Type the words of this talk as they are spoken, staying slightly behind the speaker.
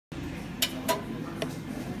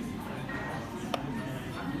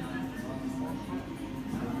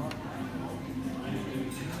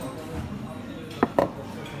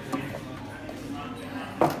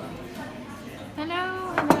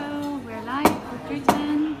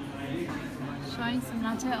Dritan, showing some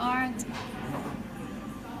latte art.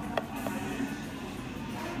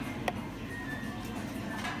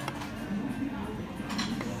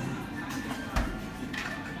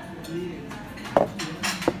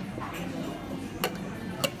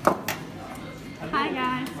 Hi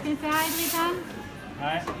guys, can you say hi, Dritan?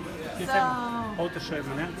 Hi.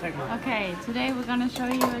 Okay, today we're gonna show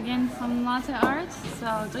you again some latte art.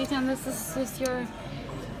 So Dritan, this is your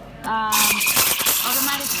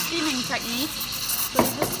automatic steaming technique. So you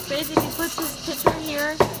just basically put this pitcher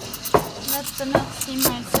here, let the milk steam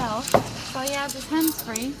by itself. So you have this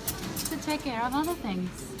hands-free to take care of other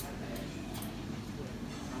things.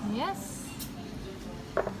 Yes.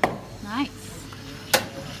 Nice.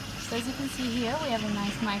 So as you can see here, we have a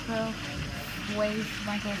nice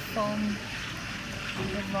microfoam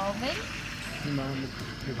revolving.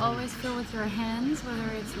 Always feel with your hands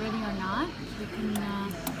whether it's ready or not. You can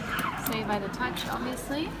say by the touch,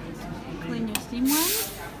 obviously. Clean your steam one.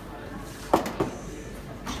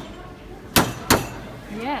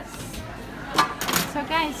 Yes. So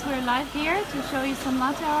guys, we're live here to show you some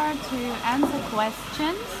latte art, to answer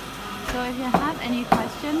questions. So if you have any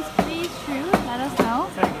questions, please shoot, let us know,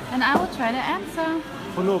 and I will try to answer.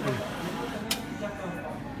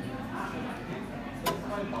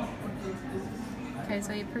 Okay,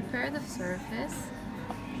 so you prepare the surface,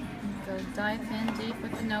 go dive in deep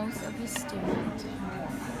with the nose of your steam.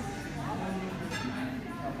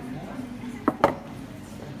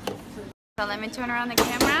 So let me turn around the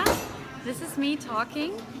camera. This is me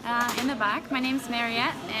talking in the back. My name's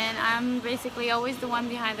Mariette, and I'm basically always the one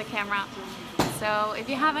behind the camera. So if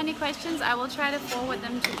you have any questions, I will try to forward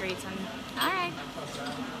them to Dritan. Alright.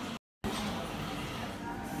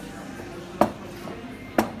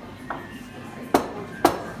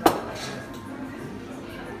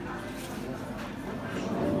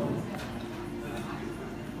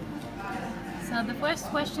 So the first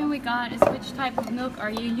question we got is, which type of milk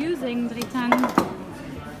are you using, Dritan?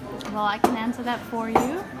 Well, I can answer that for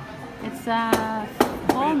you. It's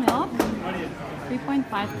whole milk,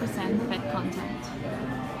 3.5% fat content.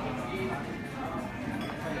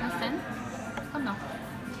 Was denn? Komm noch.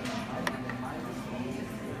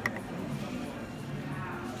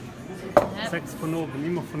 Sechs von oben,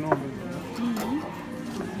 immer von oben.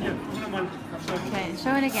 Okay,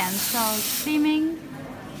 show it again. So steaming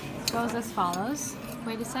goes as follows.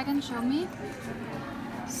 Wait a second, show me.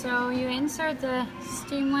 So you insert the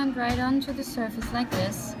steam wand right onto the surface like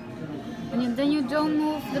this, and then you don't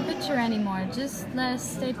move the pitcher anymore, just let it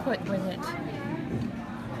stay put with it.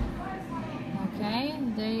 Okay,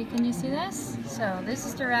 can you see this? So this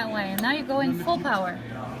is the right way, and now you go in full power.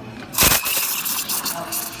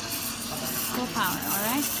 Full power,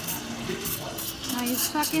 alright? Now you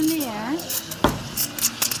suck in the air.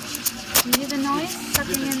 You hear the noise?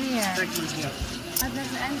 Sucking in the air. That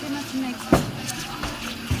doesn't anything much mix.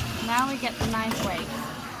 Now we get the nice wave.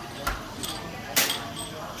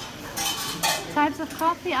 Types of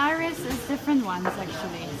coffee, Iris, is different ones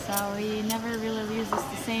actually. So we never really use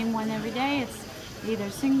the same one every day. It's either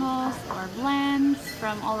singles or blends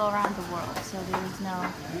from all around the world. So there is no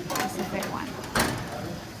specific one.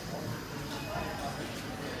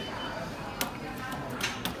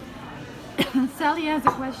 Sally has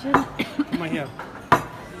a question. Come here.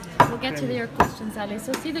 We'll get to your question, Sally.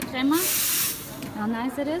 So see the crema? How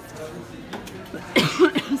nice it is.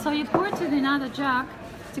 So you pour it to another jug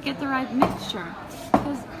to get the right mixture,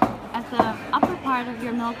 because at the upper part of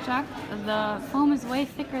your milk jug the foam is way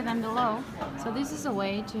thicker than below, so this is a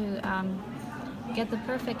way to get the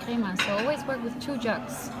perfect crema. So always work with 2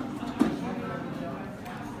 jugs.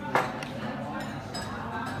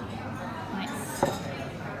 Nice.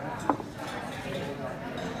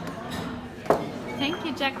 Thank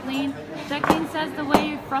you, Jacqueline. Jacqueline says the way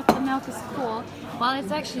you froth the milk is cool. Well,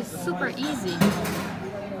 it's actually super easy.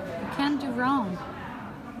 You can't do wrong.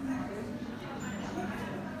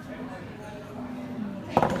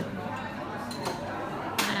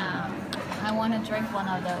 Yeah, I want to drink one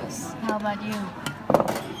of those. How about you?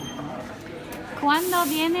 ¿Cuándo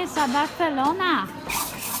vienes a Barcelona?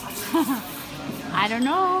 I don't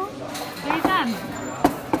know. Dritan,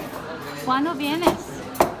 ¿cuándo vienes?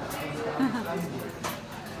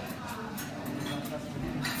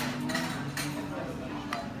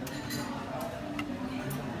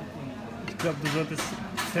 Ich glaube, du solltest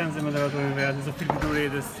Fernsehmoderator werden, so viel wie du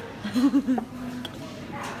redest.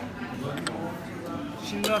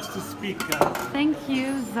 She loves to speak. Thank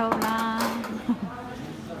you, Zola.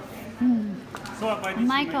 So,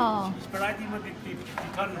 Michael. Ich bereite immer die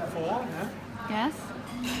Kannen vor. Ne? Yes.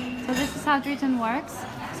 So this is how Dritan works.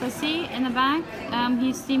 So see, in the back,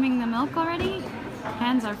 he's steaming the milk already.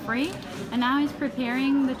 Hands are free. And now he's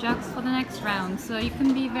preparing the jugs for the next round. So you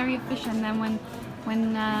can be very efficient then when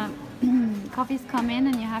coffees come in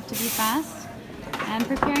and you have to be fast. And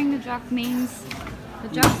preparing the jug means the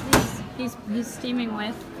jugs he's steaming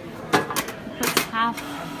with, he puts half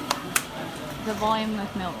the volume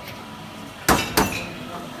with milk.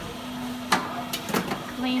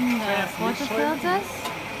 Clean the water filters.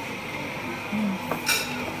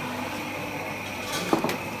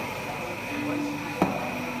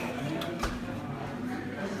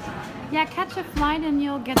 Yeah, catch a flight and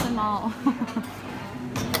you'll get them all.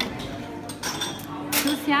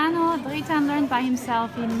 Luciano Dritan learned by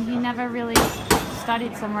himself. He never really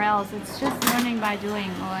studied somewhere else. It's just learning by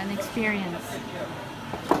doing or an experience.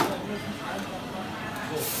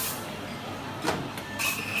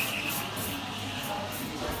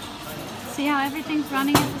 See how everything's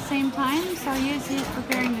running at the same time? So he's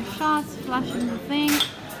preparing the shots, flushing the thing.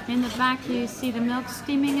 In the back you see the milk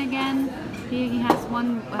steaming again. He has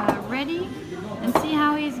one ready. And see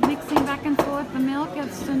how he's mixing back and forth the milk?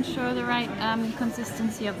 It's to ensure the right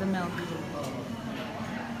consistency of the milk.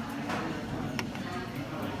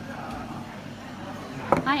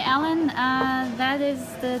 Hi Alan, that is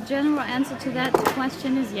the general answer to that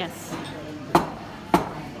question is yes.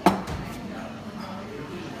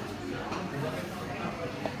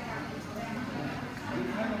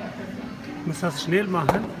 Muss das schnell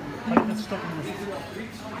machen, weil das stoppen muss.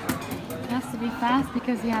 He has to be fast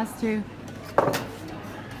because he has to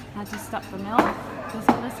stop the milk. Does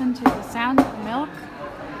he listen to the sound of the milk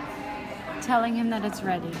telling him that it's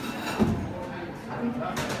ready?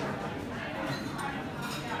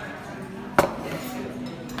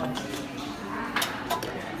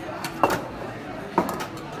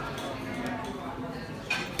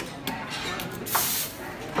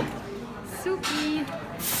 Suki!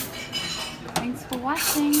 Thanks for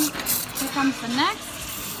watching. Here comes the next.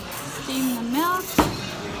 Steam the milk,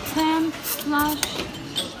 temp, flush,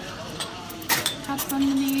 cups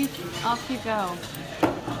underneath, off you go.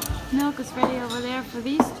 Milk is ready over there for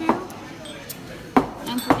these two,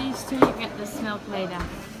 and for these two you get this milk later.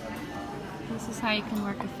 This is how you can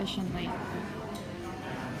work efficiently.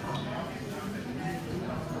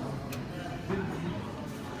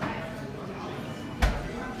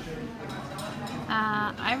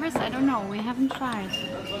 Iris, I don't know, we haven't tried.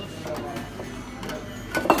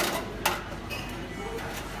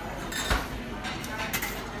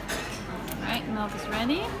 Right, milk is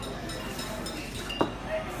ready.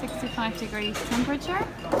 65 degrees temperature.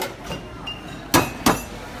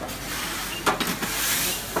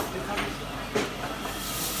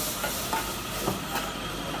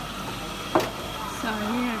 So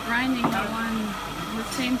here grinding the one at the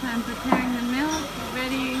same time preparing the milk,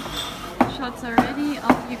 ready, shots are ready,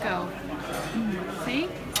 off you go. See?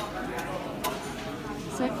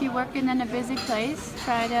 So if you're working in a busy place,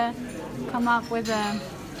 try to come up with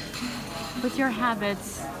your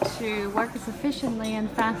habits to work as efficiently and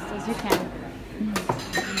fast as you can.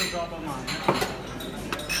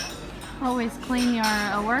 Always clean your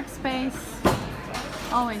workspace,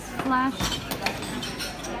 always flush.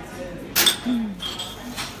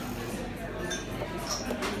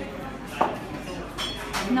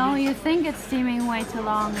 No, you think it's steaming way too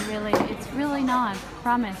long, really. It's really not,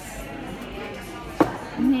 promise.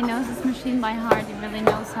 He knows this machine by heart. He really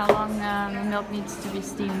knows how long the milk needs to be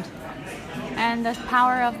steamed. And the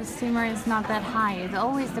power of the steamer is not that high. It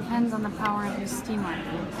always depends on the power of your steamer,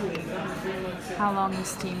 how long you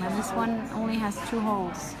steam. And this one only has 2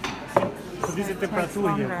 holes. So diese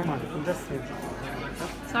Temperatur hier, guck mal, und das hier.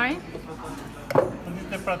 Sorry? Und die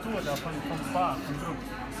Temperatur da vom Bad, vom Druck.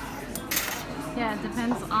 Yeah, it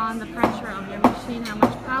depends on the pressure of your machine, how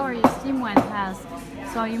much power your steam vent has.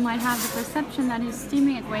 So you might have the perception that you're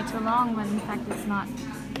steaming it way too long, when in fact it's not.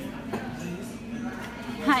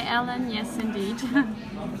 Hi Ellen, yes indeed.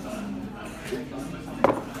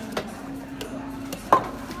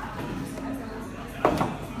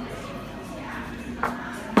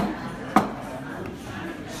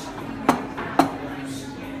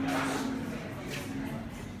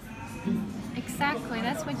 Exactly,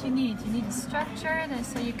 that's what you need. You need a structure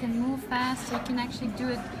so you can move fast, so you can actually do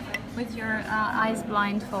it with your eyes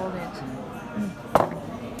blindfolded.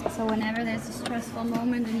 So whenever there's a stressful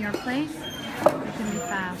moment in your place, you can be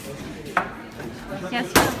fast. Yes,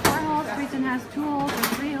 you have 4 holes, Dritan has 2 holes or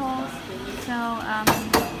 3 holes, so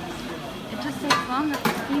it just takes longer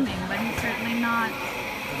for steaming, but he's certainly not.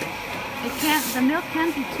 The milk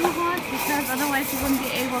can't be too hot because otherwise you wouldn't be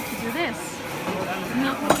able to do this. The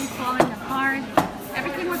milk will be falling apart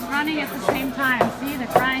Everything was running at the same time. See, the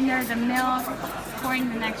grinder, the milk, pouring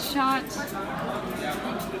the next shot.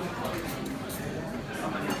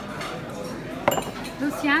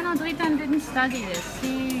 Luciano Dritan didn't study this.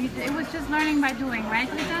 It was just learning by doing, right,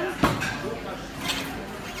 Dritan?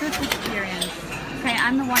 Just experience. Okay,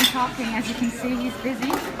 I'm the one talking. As you can see, he's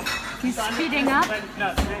busy. He's speeding up.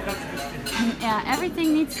 Yeah,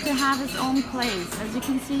 everything needs to have its own place. As you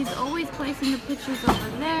can see, he's always placing the pitchers over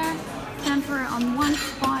there, temper on one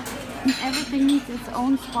spot, and everything needs its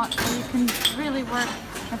own spot so you can really work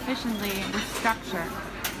efficiently with structure.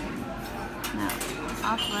 Now,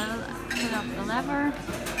 put up the lever.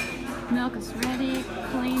 Milk is ready.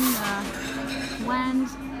 Clean the blend.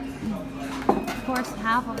 Of course,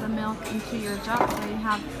 half of the milk into your jug so you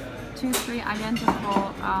have 2-3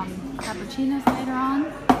 identical cappuccinos later on.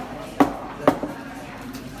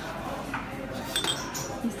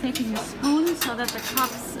 He's taking a spoon so that the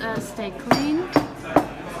cups stay clean.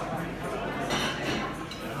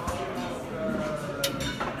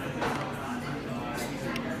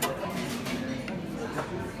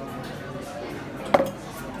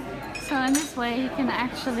 So in this way he can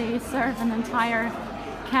actually serve an entire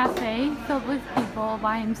cafe filled with people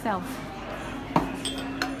by himself.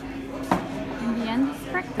 In the end, it's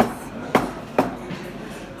practice.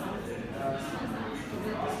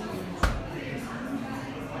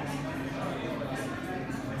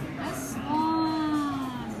 This one.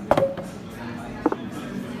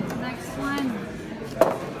 Next one.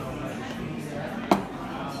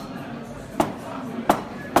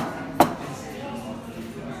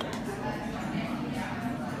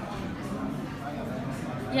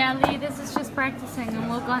 Yeah, Lee, this is just practicing and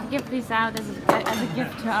we'll give these out as a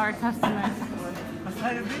gift to our customers.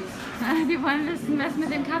 Die wollen wissen, was mit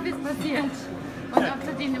den Kaffees passiert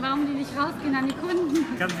und warum die nicht rausgehen an die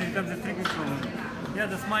Kunden. Kann sie trinken kommen. Ja,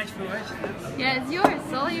 das mache ich für euch. Yeah, it's yours,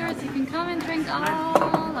 it's all yours. You can come and drink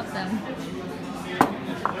all of them.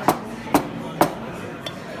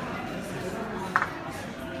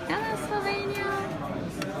 Hello, Slovenia.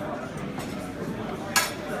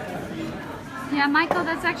 Yeah, Michael,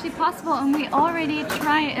 that's actually possible, and we already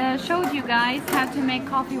showed you guys how to make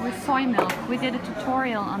coffee with soy milk. We did a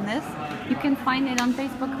tutorial on this. You can find it on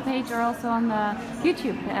Facebook page or also on the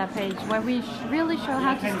YouTube page, where we really show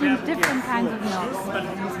how to steam different kinds of milks.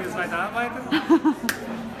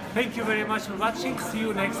 Thank you very much for watching. See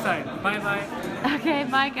you next time. Bye bye. Okay,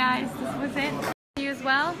 bye guys. This was it. See you as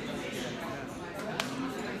well.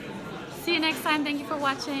 See you next time. Thank you for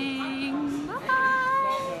watching.